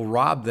actually will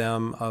rob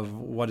them of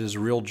what is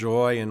real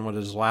joy and what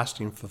is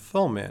lasting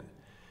fulfillment.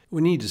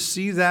 We need to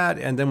see that,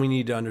 and then we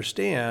need to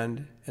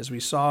understand, as we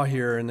saw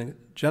here in the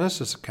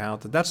Genesis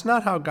account, that that's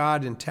not how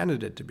God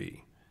intended it to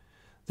be,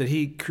 that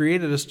he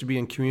created us to be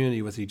in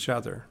community with each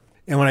other.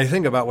 And when I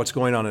think about what's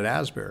going on at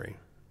Asbury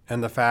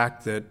and the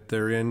fact that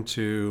they're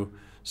into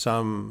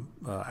some,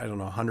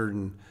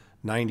 100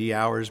 90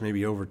 hours,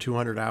 maybe over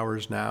 200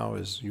 hours now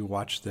as you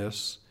watch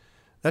this.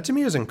 That to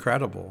me is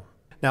incredible.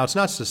 Now, it's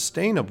not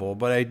sustainable,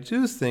 but I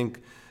do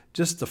think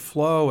just the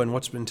flow and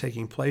what's been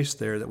taking place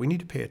there, that we need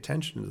to pay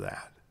attention to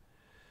that.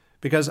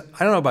 Because I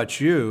don't know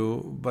about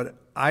you, but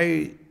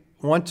I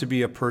want to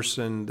be a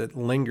person that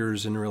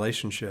lingers in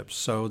relationships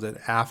so that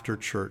after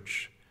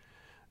church,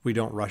 we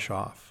don't rush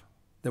off,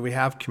 that we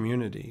have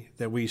community,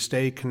 that we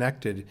stay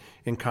connected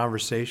in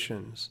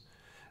conversations,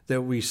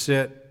 that we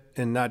sit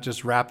and not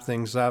just wrap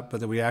things up, but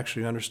that we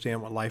actually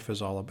understand what life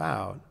is all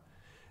about.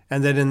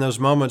 And that in those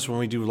moments when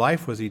we do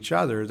life with each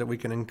other, that we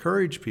can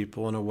encourage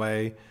people in a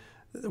way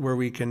where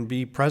we can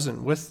be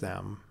present with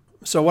them.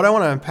 So what I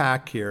want to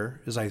unpack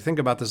here is I think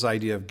about this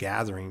idea of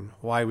gathering,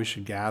 why we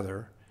should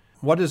gather.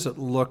 What does it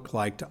look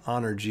like to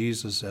honor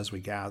Jesus as we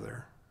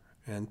gather?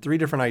 And 3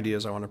 different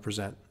ideas I want to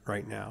present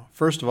right now.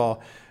 First of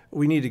all,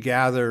 we need to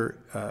gather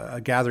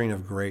a gathering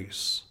of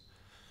grace.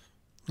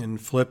 In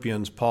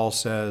Philippians, Paul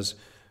says,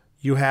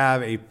 "You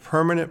have a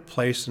permanent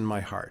place in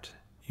my heart.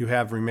 You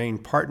have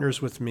remained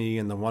partners with me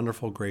in the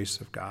wonderful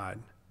grace of God."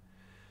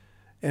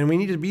 And we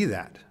need to be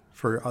that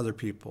for other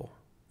people,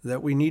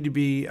 that we need to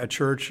be a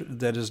church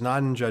that is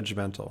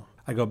non-judgmental.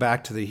 I go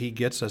back to the He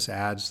Gets Us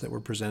ads that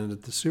were presented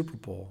at the Super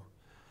Bowl.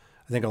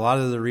 I think a lot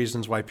of the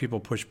reasons why people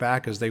push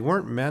back is they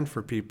weren't meant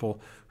for people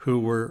who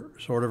were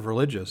sort of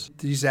religious.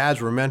 These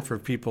ads were meant for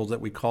people that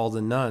we call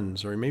the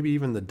nuns, or maybe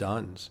even the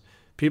duns,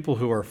 people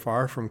who are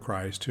far from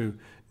Christ, who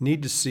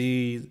need to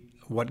see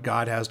what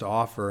God has to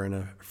offer in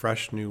a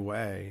fresh new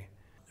way.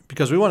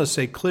 Because we want to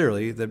say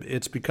clearly that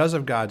it's because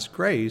of God's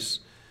grace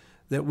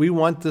that we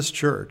want this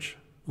church,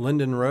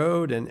 Linden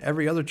Road and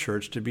every other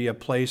church, to be a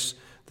place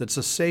that's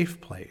a safe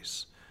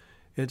place.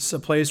 It's a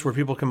place where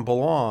people can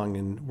belong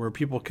and where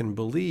people can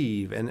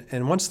believe.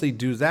 And once they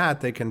do that,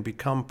 they can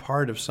become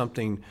part of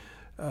something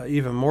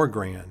even more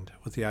grand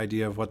with the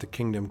idea of what the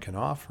kingdom can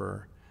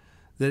offer.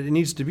 That it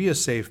needs to be a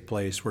safe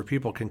place where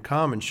people can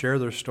come and share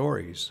their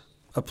stories.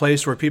 A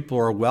place where people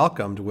are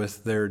welcomed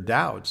with their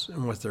doubts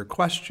and with their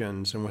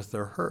questions and with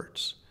their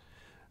hurts,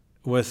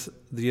 with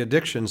the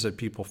addictions that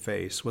people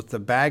face, with the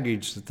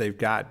baggage that they've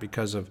got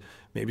because of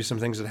maybe some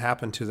things that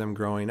happened to them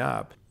growing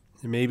up,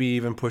 maybe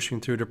even pushing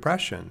through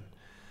depression.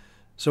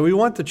 So we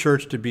want the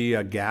church to be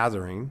a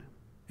gathering,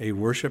 a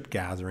worship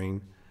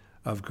gathering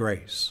of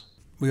grace.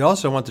 We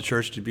also want the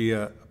church to be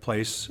a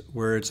place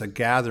where it's a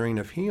gathering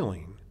of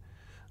healing,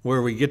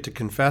 where we get to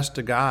confess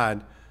to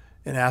God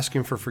and ask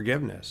Him for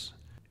forgiveness.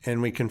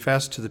 And we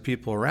confess to the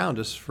people around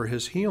us for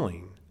His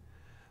healing.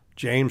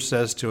 James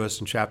says to us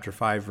in chapter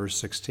 5, verse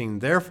 16,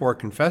 "Therefore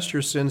confess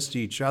your sins to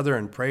each other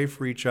and pray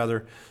for each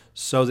other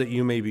so that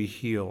you may be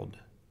healed."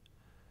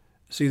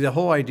 See, the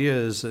whole idea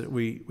is that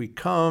we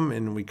come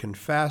and we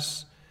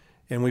confess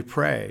and we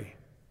pray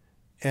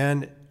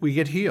and we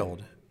get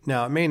healed.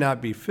 Now, it may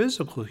not be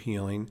physical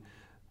healing,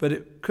 but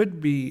it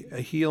could be a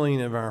healing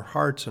of our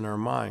hearts and our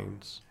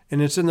minds.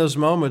 And it's in those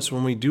moments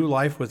when we do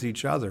life with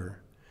each other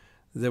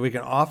that we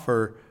can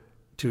offer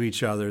to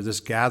each other this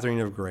gathering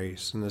of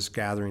grace and this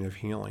gathering of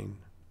healing.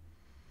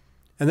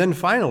 And then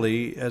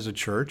finally, as a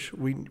church,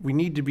 we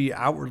need to be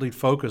outwardly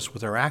focused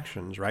with our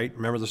actions, right?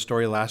 Remember the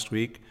story last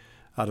week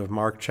out of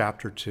Mark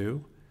chapter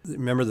 2?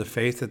 Remember the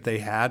faith that they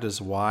had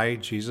is why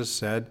Jesus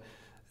said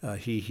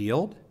He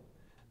healed?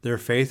 Their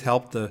faith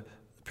helped the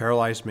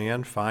paralyzed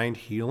man find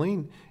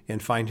healing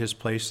and find his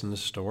place in the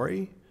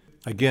story.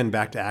 Again,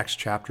 back to Acts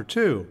chapter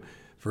 2.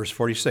 Verse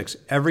 46,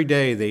 "Every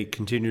day they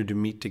continued to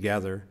meet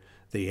together.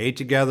 They ate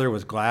together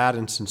with glad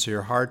and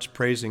sincere hearts,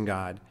 praising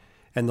God.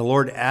 And the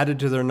Lord added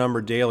to their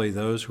number daily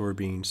those who were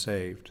being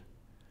saved."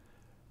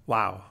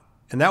 Wow.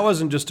 And that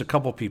wasn't just a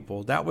couple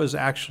people. That was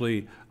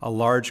actually a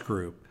large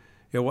group.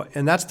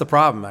 And that's the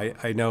problem,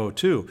 I know,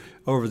 too.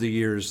 Over the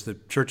years, the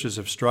churches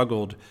have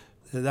struggled.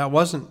 That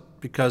wasn't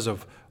because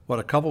of what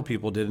a couple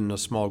people did in a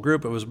small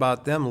group. It was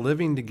about them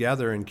living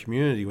together in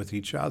community with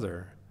each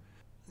other.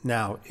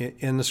 Now,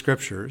 in the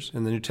Scriptures,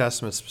 in the New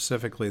Testament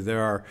specifically,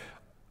 there are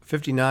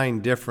 59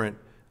 different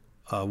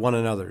one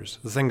another's,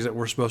 the things that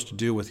we're supposed to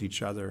do with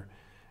each other.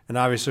 And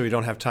obviously, we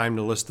don't have time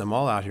to list them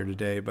all out here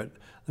today, but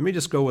let me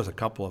just go with a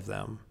couple of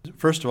them.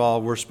 First of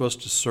all, we're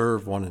supposed to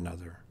serve one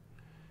another.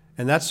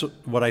 And that's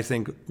what I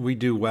think we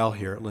do well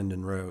here at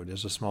Linden Road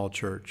as a small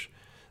church.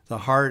 The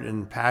heart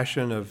and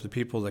passion of the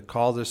people that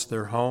call this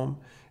their home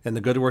and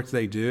the good work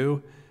they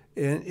do.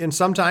 And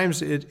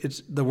sometimes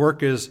it's the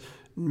work is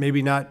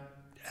maybe not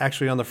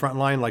actually on the front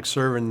line like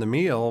serving the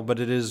meal, but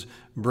it is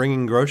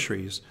bringing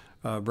groceries,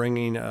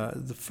 bringing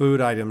the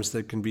food items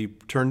that can be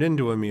turned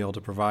into a meal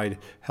to provide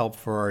help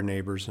for our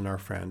neighbors and our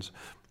friends.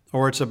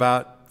 Or it's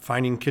about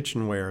finding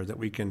kitchenware that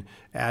we can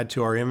add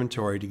to our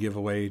inventory to give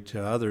away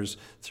to others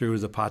through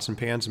the Pots and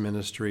Pans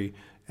ministry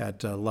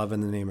at Love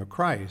in the Name of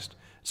Christ.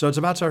 So it's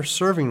about our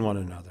serving one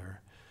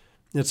another.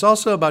 It's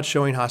also about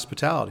showing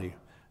hospitality.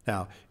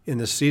 Now, in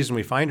the season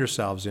we find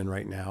ourselves in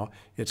right now,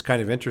 it's kind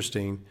of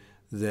interesting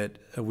that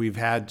we've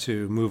had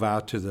to move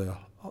out to the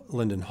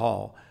Linden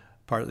Hall,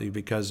 partly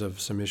because of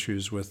some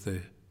issues with the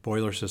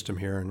boiler system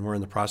here, and we're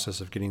in the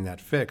process of getting that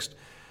fixed.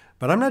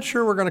 But I'm not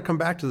sure we're going to come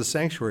back to the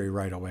sanctuary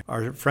right away.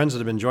 Our friends that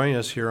have been joining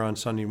us here on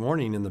Sunday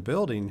morning in the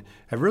building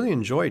have really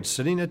enjoyed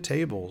sitting at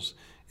tables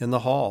in the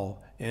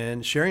hall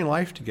and sharing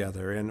life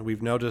together. And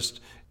we've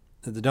noticed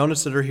that the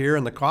donuts that are here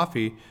and the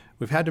coffee,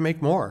 we've had to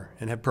make more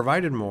and have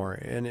provided more.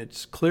 And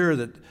it's clear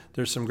that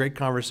there's some great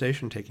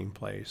conversation taking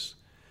place.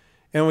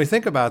 And when we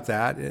think about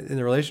that in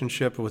the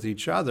relationship with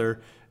each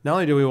other, not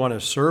only do we want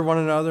to serve one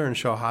another and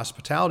show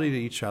hospitality to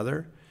each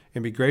other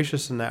and be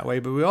gracious in that way,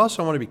 but we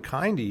also want to be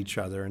kind to each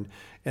other.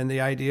 And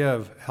the idea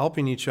of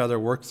helping each other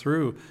work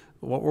through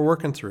what we're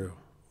working through.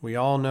 We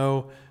all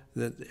know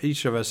that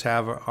each of us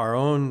have our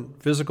own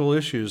physical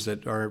issues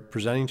that are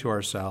presenting to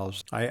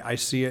ourselves. I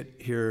see it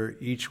here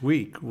each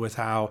week with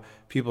how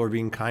people are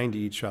being kind to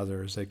each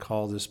other as they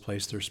call this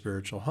place their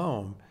spiritual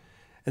home.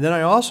 And then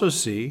I also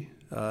see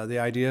the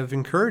idea of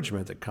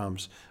encouragement that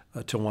comes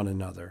to one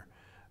another.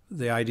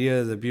 The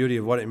idea, the beauty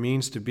of what it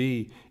means to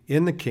be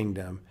in the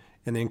kingdom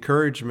and the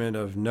encouragement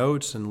of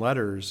notes and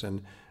letters.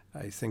 And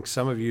I think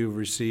some of you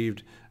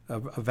received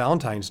a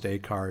Valentine's Day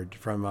card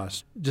from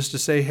us just to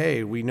say,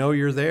 hey, we know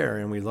you're there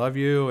and we love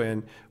you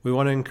and we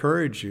want to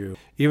encourage you,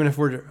 even if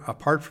we're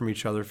apart from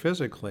each other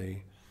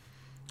physically.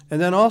 And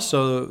then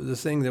also the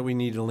thing that we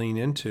need to lean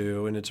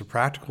into, and it's a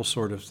practical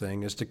sort of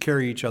thing, is to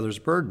carry each other's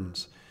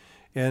burdens.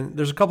 And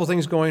there's a couple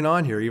things going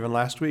on here. Even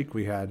last week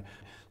we had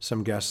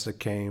some guests that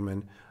came,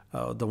 and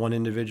the one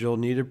individual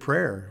needed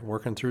prayer,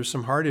 working through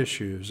some heart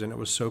issues. And it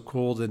was so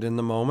cool that in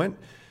the moment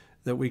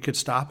that we could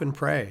stop and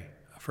pray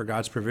for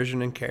God's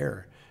provision and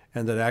care,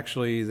 and that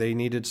actually they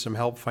needed some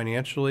help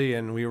financially,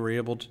 and we were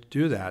able to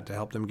do that to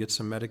help them get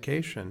some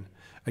medication.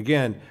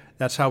 Again,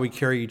 that's how we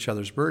carry each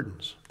other's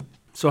burdens.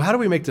 So how do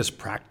we make this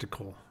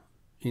practical?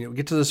 We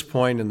get to this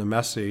point in the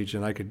message,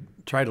 and I could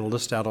try to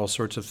list out all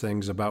sorts of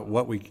things about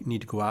what we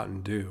need to go out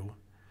and do.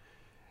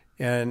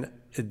 And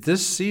at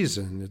this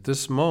season, at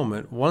this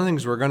moment, one of the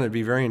things we're going to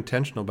be very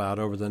intentional about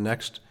over the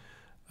next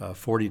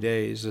 40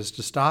 days is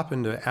to stop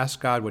and to ask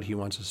God what he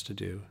wants us to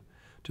do,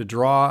 to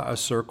draw a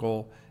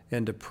circle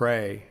and to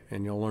pray,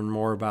 and you'll learn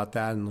more about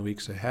that in the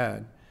weeks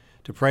ahead,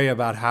 to pray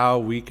about how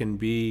we can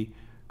be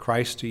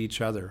Christ to each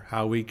other,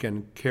 how we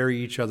can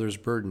carry each other's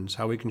burdens,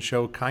 how we can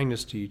show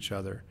kindness to each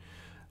other,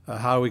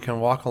 how we can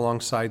walk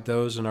alongside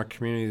those in our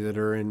community that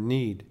are in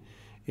need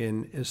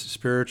in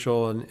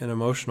spiritual and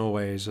emotional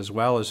ways, as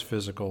well as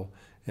physical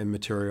and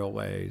material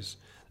ways.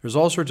 There's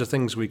all sorts of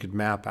things we could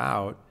map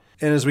out.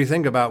 And as we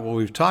think about what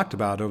we've talked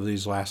about over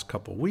these last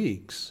couple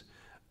weeks,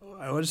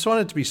 I just want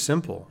it to be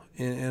simple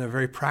in a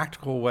very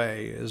practical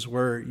way, is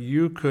where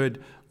you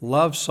could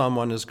love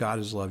someone as God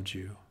has loved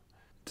you.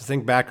 To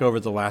think back over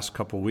the last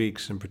couple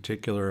weeks in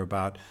particular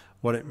about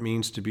what it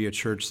means to be a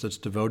church that's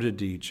devoted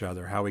to each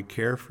other, how we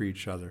care for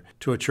each other,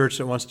 to a church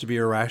that wants to be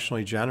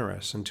irrationally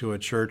generous, and to a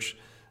church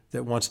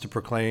that wants to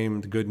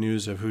proclaim the good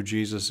news of who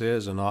Jesus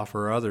is and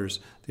offer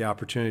others the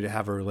opportunity to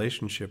have a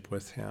relationship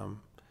with him.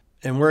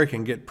 And where it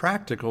can get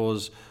practical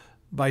is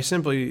by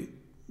simply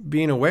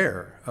being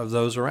aware of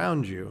those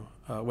around you.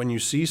 When you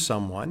see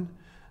someone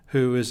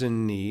who is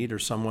in need or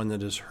someone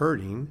that is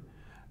hurting,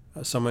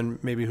 someone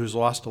maybe who's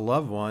lost a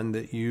loved one,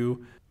 that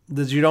you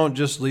don't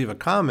just leave a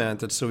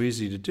comment that's so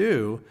easy to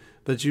do,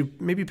 but you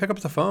maybe pick up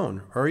the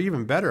phone, or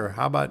even better,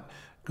 how about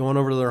going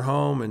over to their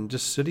home and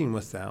just sitting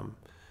with them?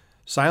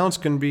 Silence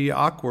can be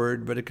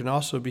awkward, but it can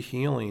also be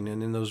healing,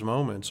 and in those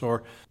moments,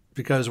 or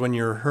because when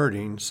you're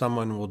hurting,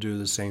 someone will do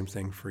the same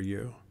thing for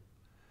you.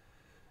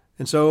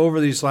 And so over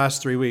these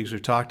last 3 weeks,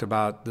 we've talked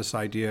about this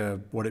idea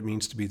of what it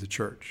means to be the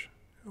church,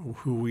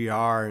 who we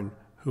are and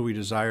who we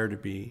desire to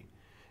be,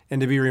 and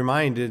to be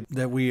reminded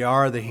that we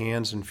are the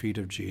hands and feet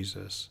of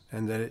Jesus,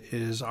 and that it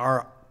is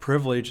our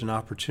privilege and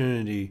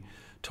opportunity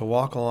to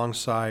walk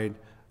alongside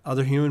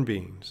other human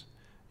beings.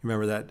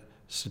 Remember that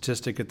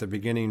statistic at the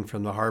beginning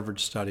from the Harvard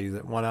study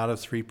that 1 out of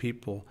 3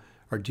 people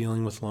are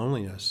dealing with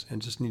loneliness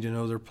and just need to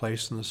know their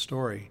place in the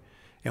story.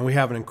 And we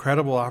have an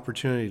incredible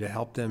opportunity to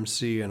help them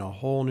see in a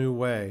whole new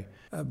way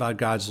about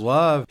God's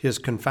love, his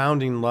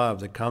confounding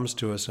love that comes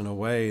to us in a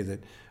way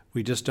that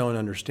we just don't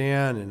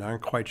understand and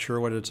aren't quite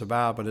sure what it's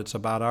about, but it's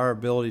about our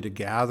ability to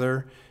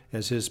gather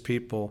as his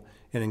people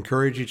and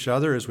encourage each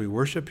other as we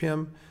worship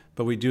him,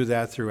 but we do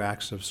that through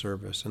acts of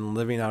service and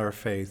living out our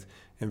faith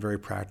in very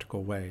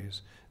practical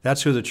ways.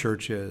 That's who the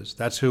church is.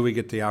 That's who we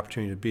get the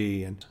opportunity to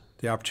be, and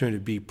the opportunity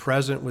to be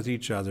present with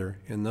each other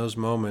in those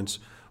moments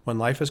when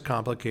life is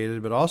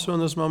complicated, but also in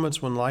those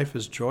moments when life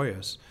is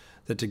joyous,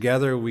 that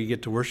together we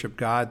get to worship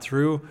God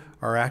through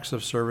our acts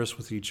of service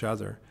with each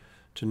other,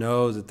 to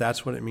know that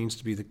that's what it means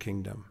to be the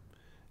kingdom.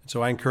 And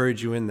so I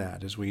encourage you in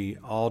that as we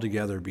all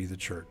together be the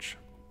church.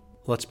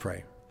 Let's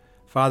pray.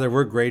 Father,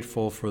 we're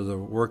grateful for the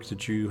work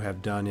that you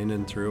have done in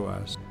and through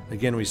us.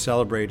 Again, we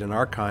celebrate in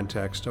our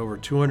context over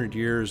 200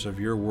 years of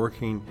your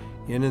working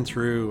in and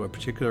through a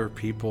particular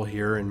people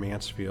here in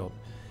Mansfield.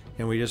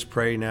 And we just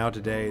pray now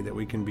today that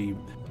we can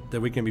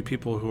be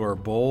people who are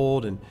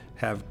bold and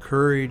have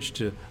courage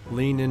to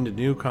lean into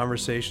new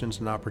conversations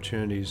and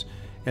opportunities,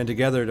 and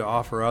together to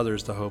offer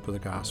others the hope of the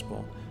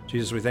gospel.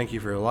 Jesus, we thank you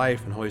for your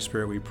life, and Holy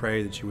Spirit, we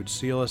pray that you would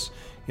seal us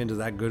into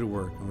that good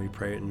work, and we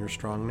pray it in your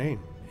strong name.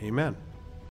 Amen.